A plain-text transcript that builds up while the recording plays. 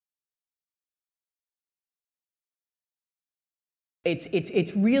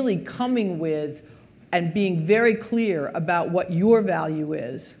It's really coming with and being very clear about what your value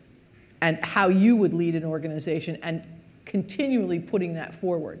is and how you would lead an organization and continually putting that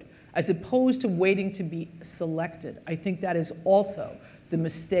forward as opposed to waiting to be selected. I think that is also the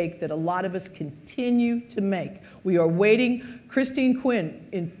mistake that a lot of us continue to make. We are waiting. Christine Quinn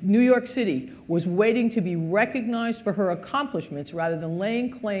in New York City was waiting to be recognized for her accomplishments rather than laying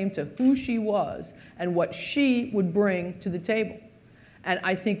claim to who she was and what she would bring to the table. And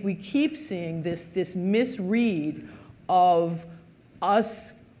I think we keep seeing this misread of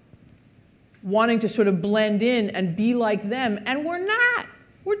us wanting to sort of blend in and be like them, and we're not.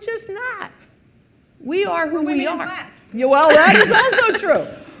 We're just not. We are who we are. Yeah, well, that is also true.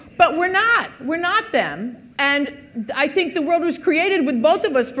 But we're not. We're not them. And I think the world was created with both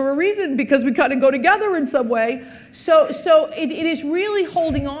of us for a reason, because we kind of go together in some way. So it is really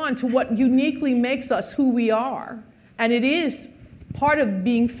holding on to what uniquely makes us who we are. And it is part of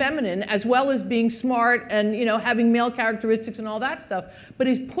being feminine as well as being smart and, you know, having male characteristics and all that stuff, but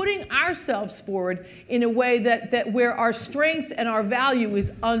is putting ourselves forward in a way that where our strengths and our value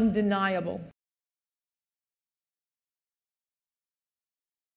is undeniable.